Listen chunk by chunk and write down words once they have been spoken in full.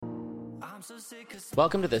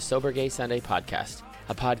Welcome to the Sober Gay Sunday podcast,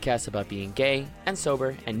 a podcast about being gay and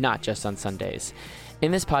sober and not just on Sundays.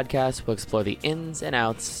 In this podcast, we'll explore the ins and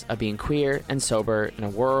outs of being queer and sober in a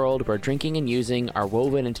world where drinking and using are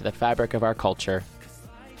woven into the fabric of our culture.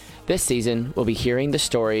 This season, we'll be hearing the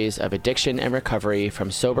stories of addiction and recovery from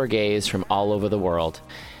sober gays from all over the world.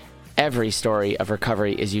 Every story of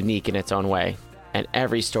recovery is unique in its own way, and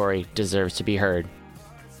every story deserves to be heard.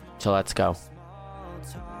 So let's go.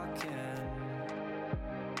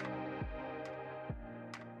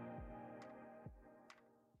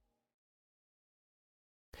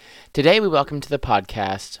 Today we welcome to the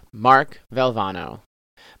podcast Mark Valvano.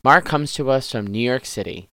 Mark comes to us from New York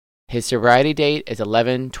City. His sobriety date is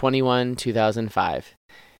 11/21/2005.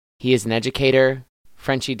 He is an educator,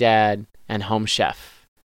 Frenchie dad, and home chef.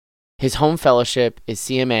 His home fellowship is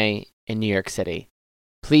CMA in New York City.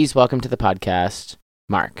 Please welcome to the podcast,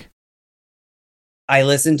 Mark. I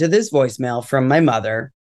listened to this voicemail from my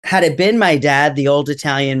mother. Had it been my dad, the old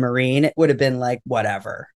Italian Marine, it would have been like,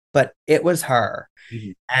 whatever. But it was her.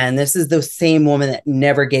 Mm-hmm. And this is the same woman that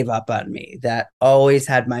never gave up on me, that always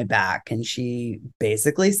had my back. And she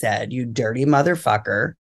basically said, "You dirty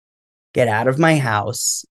motherfucker, get out of my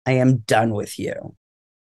house. I am done with you."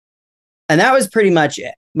 And that was pretty much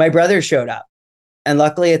it. My brother showed up. And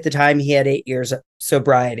luckily at the time he had 8 years of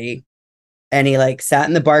sobriety. And he sat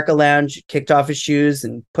in the Barca lounge, kicked off his shoes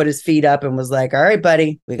and put his feet up and was like, "All right,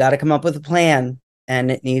 buddy, we got to come up with a plan.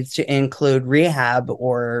 And it needs to include rehab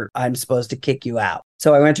or I'm supposed to kick you out."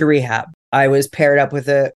 So I went to rehab. I was paired up with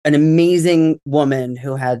an amazing woman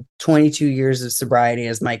who had 22 years of sobriety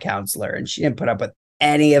as my counselor. And she didn't put up with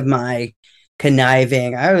any of my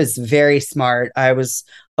conniving. I was very smart. I was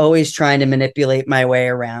always trying to manipulate my way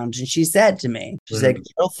around. And she said to me, she's like,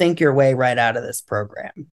 "You'll think your way right out of this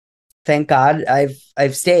program." Thank God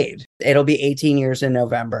I've stayed. It'll be 18 years in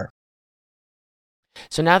November.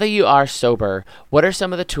 So now that you are sober, what are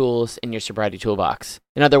some of the tools in your sobriety toolbox?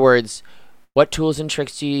 In other words, what tools and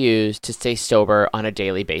tricks do you use to stay sober on a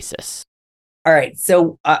daily basis? All right.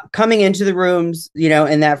 So coming into the rooms,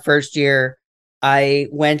 in that first year, I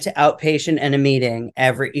went to outpatient and a meeting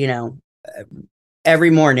every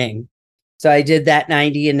morning. So I did that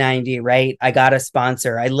 90 and 90, right? I got a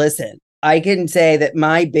sponsor. I listened. I can say that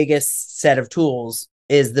my biggest set of tools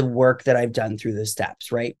is the work that I've done through the steps,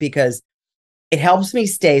 right? Because it helps me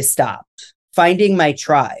stay stopped, finding my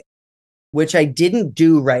tribe, which I didn't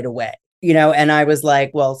do right away, and I was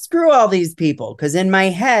like, well, screw all these people. Because in my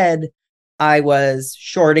head, I was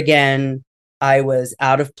short again. I was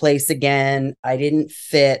out of place again. I didn't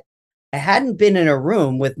fit. I hadn't been in a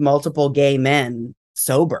room with multiple gay men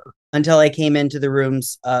sober until I came into the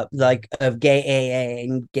rooms of gay AA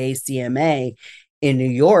and gay CMA in New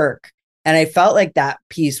York. And I felt like that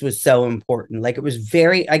piece was so important. It was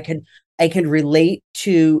I can relate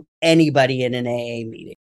to anybody in an AA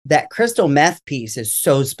meeting. That crystal meth piece is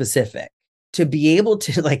so specific to be able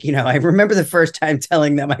to I remember the first time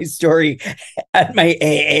telling them my story at my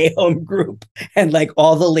AA home group and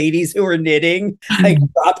all the ladies who were knitting,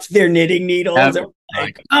 dropped their knitting needles.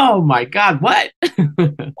 Oh my God, what?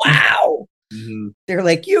 Wow. Mm-hmm. They're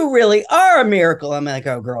like, "You really are a miracle." I'm like,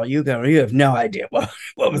 "Oh girl, you have no idea what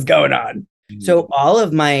was going on." Mm-hmm. So all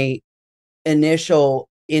of my initial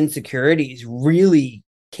insecurities really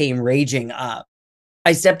came raging up.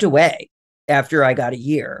 I stepped away after I got a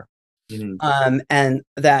year. Mm-hmm. And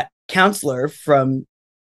that counselor from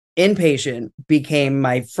inpatient became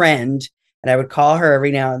my friend, and I would call her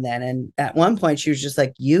every now and then. And at one point she was just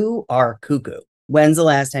like, "You are cuckoo. When's the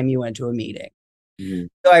last time you went to a meeting?" Mm-hmm.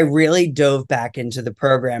 So I really dove back into the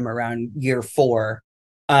program around year 4.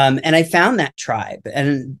 And I found that tribe,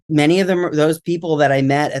 and many of them, those people that I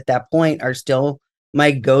met at that point, are still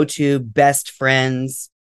my go-to best friends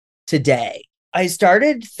today. I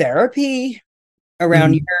started therapy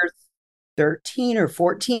around year 13 or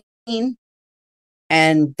 14.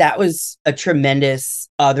 And that was a tremendous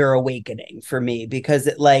other awakening for me, because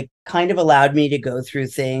it kind of allowed me to go through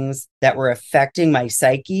things that were affecting my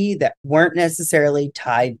psyche that weren't necessarily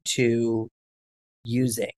tied to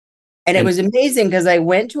using. And it was amazing because I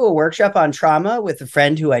went to a workshop on trauma with a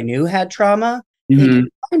friend who I knew had trauma. Mm-hmm.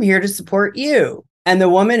 "I'm here to support you." And the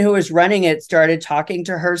woman who was running it started talking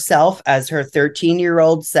to herself as her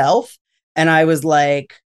 13-year-old self. And I was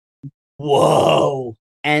like, whoa.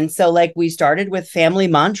 And so we started with family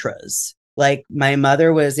mantras. My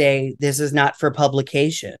mother was "This is not for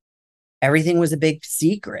publication." Everything was a big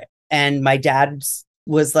secret. And my dad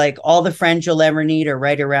was like, "All the friends you'll ever need are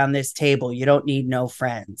right around this table. You don't need no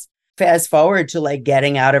friends." Fast forward to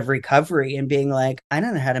getting out of recovery and being like, I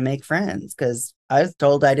don't know how to make friends because I was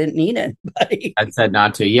told I didn't need anybody. I said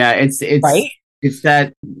not to. Yeah, Right? it's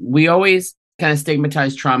that we always kind of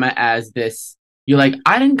stigmatize trauma as this. You're like,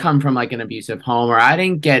 I didn't come from like an abusive home, or I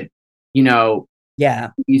didn't get, Yeah.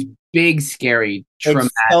 these big, scary,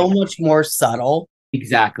 traumatic. It's so much more subtle.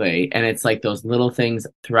 Exactly. And it's like those little things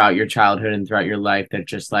throughout your childhood and throughout your life that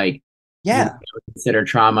just like, Yeah. consider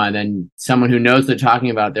trauma. And then someone who knows what they're talking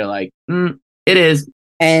about, they're like, it is.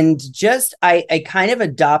 And just, I kind of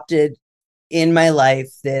adopted in my life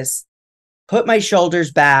this put my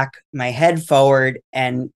shoulders back, my head forward,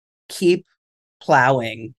 and keep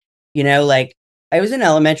plowing. Like I was an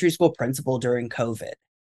elementary school principal during COVID,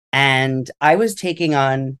 and I was taking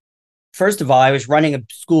on, first of all, I was running a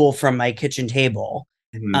school from my kitchen table,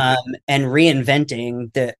 and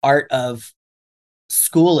reinventing the art of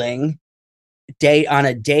schooling on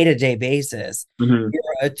a day-to-day basis.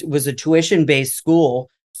 It was a tuition-based school.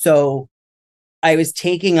 So I was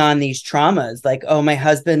taking on these traumas like, oh, my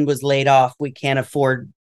husband was laid off. We can't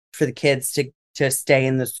afford for the kids to stay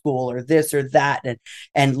in the school, or this or that.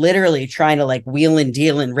 And literally trying to like wheel and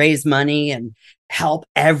deal and raise money and help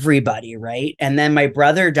everybody. Right. And then my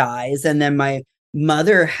brother dies, and then my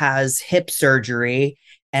mother has hip surgery,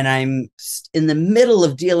 and I'm in the middle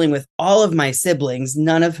of dealing with all of my siblings,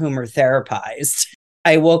 none of whom are therapized.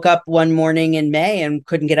 I woke up one morning in May and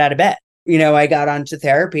couldn't get out of bed. I got onto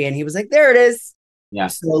therapy, and he was like, there it is. Yeah.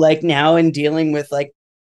 So like now in dealing with like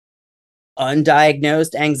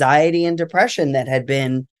undiagnosed anxiety and depression that had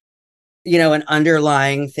been, an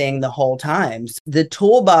underlying thing the whole time. So the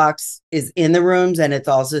toolbox is in the rooms, and it's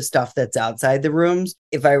also stuff that's outside the rooms.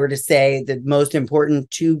 If I were to say the most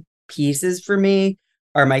important two pieces for me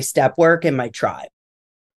are my step work and my tribe.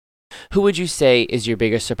 Who would you say is your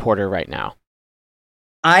biggest supporter right now?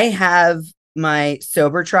 I have my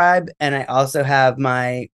sober tribe, and I also have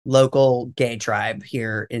my local gay tribe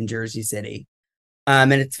here in Jersey City.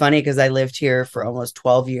 And it's funny because I lived here for almost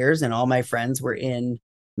 12 years, and all my friends were in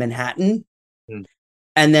Manhattan.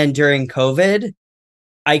 And then during COVID,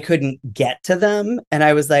 I couldn't get to them. And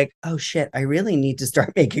I was like, oh shit, I really need to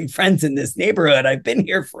start making friends in this neighborhood. I've been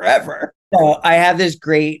here forever. So I have this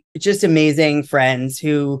great, just amazing friends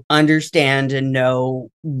who understand and know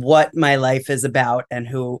what my life is about and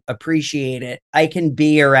who appreciate it. I can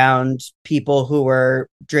be around people who are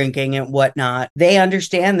drinking and whatnot. They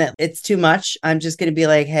understand that it's too much. I'm just going to be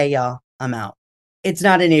like, hey, y'all, I'm out. It's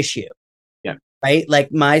not an issue. Yeah. Right.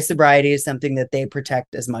 Like my sobriety is something that they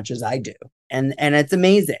protect as much as I do. And it's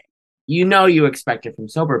amazing. You expect it from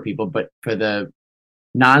sober people, but for the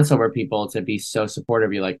non-sober people to be so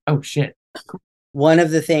supportive, you're like, oh shit. One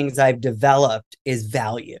of the things I've developed is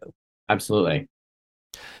value. Absolutely.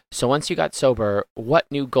 So once you got sober, what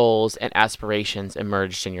new goals and aspirations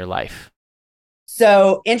emerged in your life?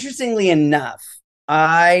 So interestingly enough,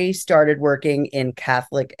 I started working in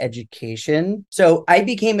Catholic education. So I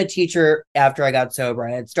became a teacher after I got sober.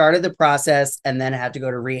 I had started the process and then had to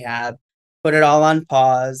go to rehab, put it all on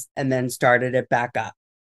pause, and then started it back up.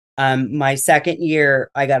 My second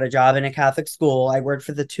year, I got a job in a Catholic school. I worked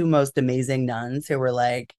for the two most amazing nuns who were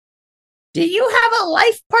like, do you have a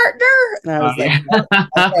life partner? And I was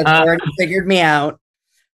like, they already figured me out.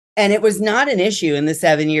 And it was not an issue in the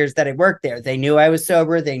 7 years that I worked there. They knew I was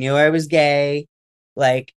sober. They knew I was gay.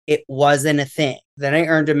 Like it wasn't a thing. Then I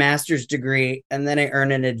earned a master's degree, and then I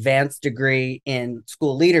earned an advanced degree in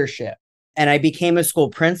school leadership, and I became a school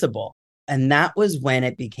principal. And that was when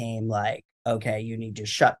it became like, okay, you need to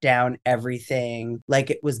shut down everything. Like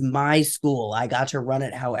it was my school. I got to run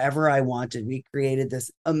it however I wanted. We created this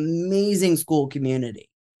amazing school community,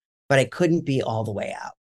 but I couldn't be all the way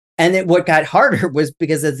out. And then what got harder was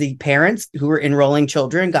because as the parents who were enrolling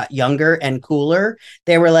children got younger and cooler,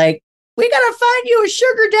 they were like, we got to find you a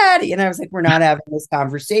sugar daddy. And I was like, we're not having this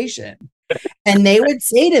conversation. And they would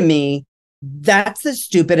say to me, that's the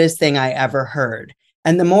stupidest thing I ever heard.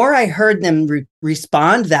 And the more I heard them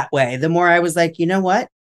respond that way, the more I was like, you know what?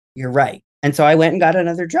 You're right. And so I went and got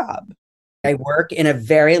another job. I work in a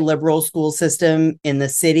very liberal school system in the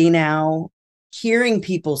city now. Hearing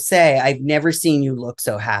people say, I've never seen you look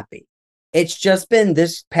so happy. It's just been,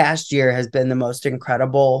 this past year has been the most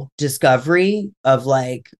incredible discovery of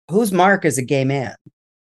like, who's Mark as a gay man?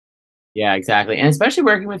 Yeah, exactly. And especially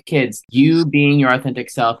working with kids, you being your authentic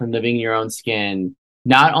self and living in your own skin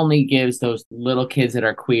not only gives those little kids that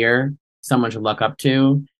are queer someone to look up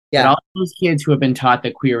to, but all those kids who have been taught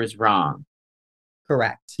that queer is wrong.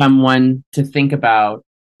 Correct. Someone to think about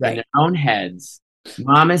in their own heads.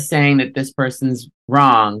 Mom is saying that this person's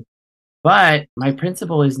wrong, but my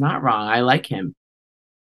principal is not wrong. I like him.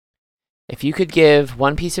 If you could give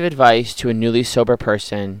one piece of advice to a newly sober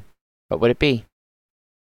person, what would it be?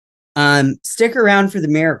 Stick around for the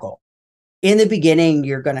miracle. In the beginning,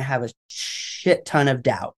 you're going to have a shit ton of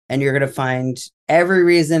doubt, and you're going to find every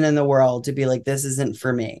reason in the world to be like, this isn't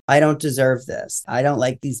for me. I don't deserve this. I don't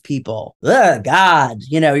like these people. Ugh, God,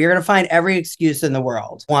 you're going to find every excuse in the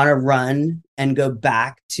world. Want to run and go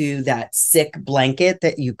back to that sick blanket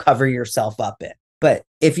that you cover yourself up in. But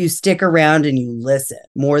if you stick around and you listen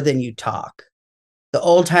more than you talk, the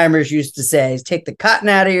old timers used to say, take the cotton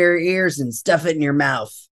out of your ears and stuff it in your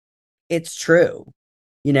mouth. It's true.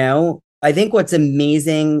 I think what's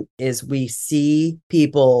amazing is we see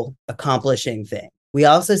people accomplishing things. We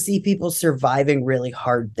also see people surviving really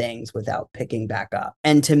hard things without picking back up.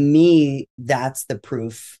 And to me, that's the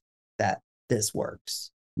proof that this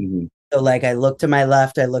works. Mm-hmm. So I look to my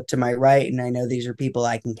left, I look to my right, and I know these are people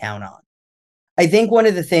I can count on. I think one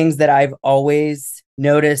of the things that I've always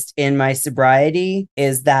noticed in my sobriety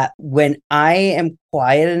is that when I am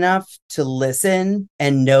quiet enough to listen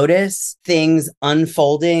and notice things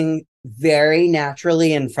unfolding very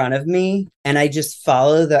naturally in front of me, and I just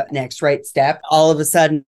follow the next right step, all of a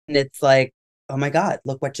sudden it's like, oh my God,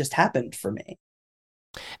 look what just happened for me.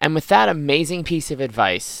 And with that amazing piece of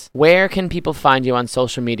advice, where can people find you on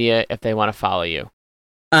social media if they want to follow you?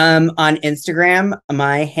 On Instagram,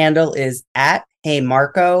 my handle is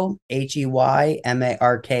 @HeyMarco,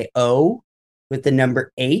 HeyMarko, with the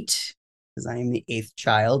number 8, because I am the 8th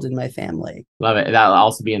child in my family. Love it. That'll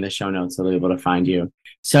also be in the show notes, so they'll be able to find you.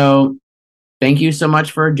 So thank you so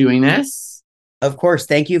much for doing this. Of course.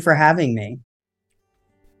 Thank you for having me.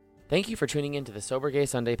 Thank you for tuning into the Sober Gay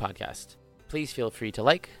Sunday podcast. Please feel free to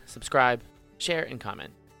like, subscribe, share, and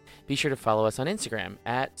comment. Be sure to follow us on Instagram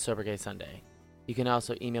 @SoberGaySunday. You can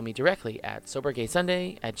also email me directly at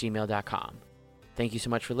sobergaysunday@gmail.com. Thank you so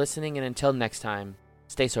much for listening, and until next time,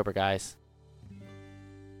 stay sober, guys.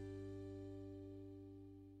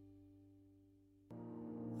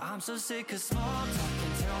 I'm so sick of small talking.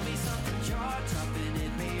 Tell me something jaw dropping.